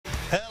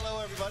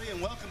everybody,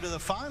 and welcome to the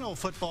final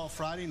Football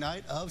Friday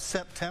night of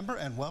September,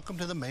 and welcome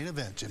to the main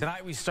event. Jimmy.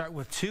 Tonight we start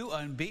with two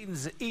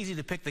unbeatens. Easy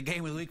to pick the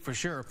game of the week for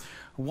sure.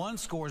 One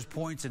scores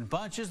points in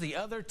bunches. The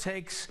other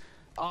takes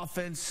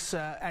offense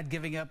at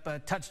giving up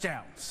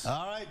touchdowns.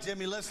 All right,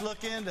 Jimmy, let's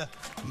look into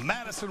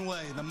Madison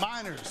Way, the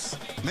Miners,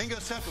 Mingo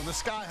Central, the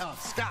Skyhawks.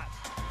 Scott,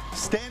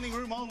 standing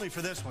room only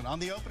for this one. On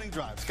the opening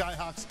drive,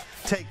 Skyhawks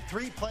take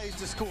 3 plays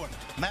to score.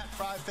 Matt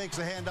Fry fakes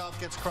a handoff,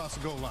 gets across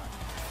the goal line.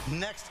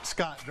 Next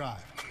Scott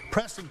drive.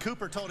 Preston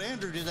Cooper told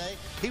Andrew today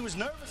he was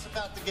nervous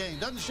about the game.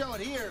 Doesn't show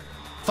it here.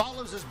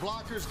 Follows his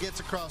blockers, gets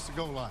across the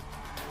goal line.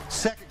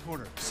 Second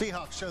quarter,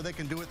 Seahawks show they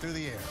can do it through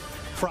the air.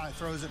 Fry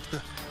throws it to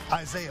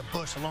Isaiah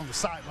Bush along the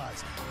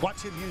sidelines.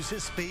 Watch him use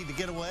his speed to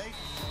get away,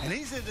 and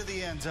he's into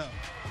the end zone.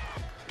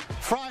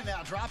 Fry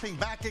now dropping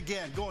back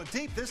again, going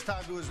deep this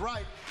time to his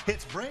right.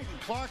 Hits Braden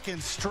Clark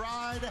in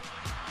stride.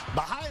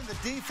 Behind the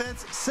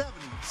defense,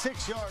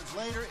 76 yards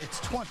later, it's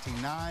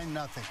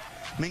 29-0.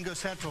 Mingo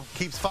Central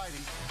keeps fighting.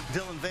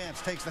 Dylan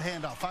Vance takes the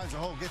handoff, finds a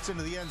hole, gets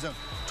into the end zone.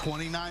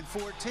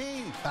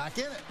 29-14, back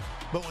in it.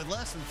 But with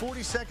less than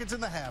 40 seconds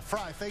in the half,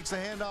 Fry fakes the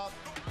handoff,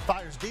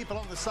 fires deep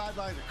along the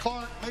sideline to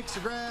Clark, makes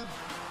the grab,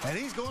 and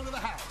he's going to the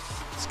house.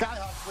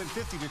 Skyhawks win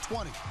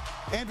 50-20.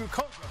 Andrew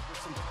Copeland with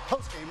some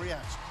post-game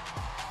reaction.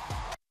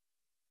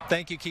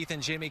 Thank you, Keith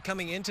and Jimmy.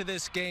 Coming into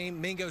this game,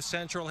 Mingo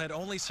Central had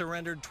only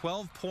surrendered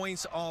 12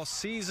 points all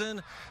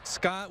season.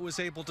 Scott was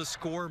able to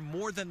score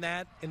more than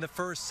that in the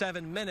first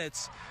 7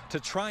 minutes to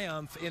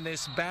triumph in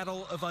this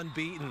battle of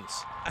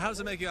unbeatens. How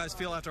does it make you guys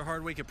feel after a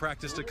hard week of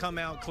practice to come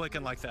out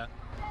clicking like that?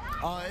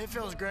 It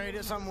feels great.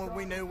 It's something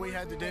we knew we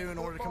had to do in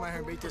order to come out here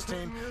and beat this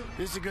team.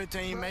 This is a good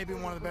team, maybe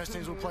one of the best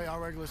teams we'll play all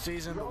regular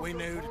season, but we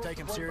knew to take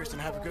them serious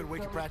and have a good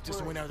week of practice,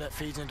 and we know that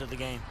feeds into the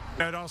game.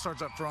 It all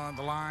starts up front.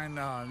 The line,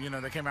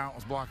 they came out and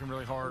was blocking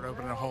really hard,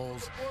 opening the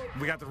holes.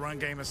 We got the run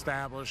game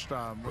established,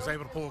 was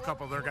able to pull a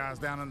couple of their guys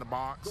down in the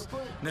box.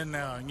 And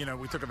then,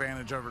 we took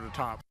advantage over the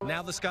top.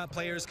 Now the Scott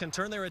players can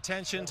turn their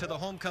attention to the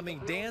homecoming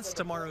dance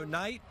tomorrow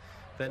night.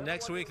 Then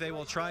next week they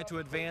will try to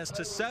advance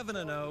to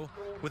 7-0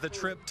 with a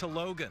trip to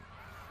Logan.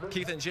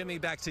 Keith and Jimmy,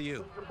 back to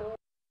you.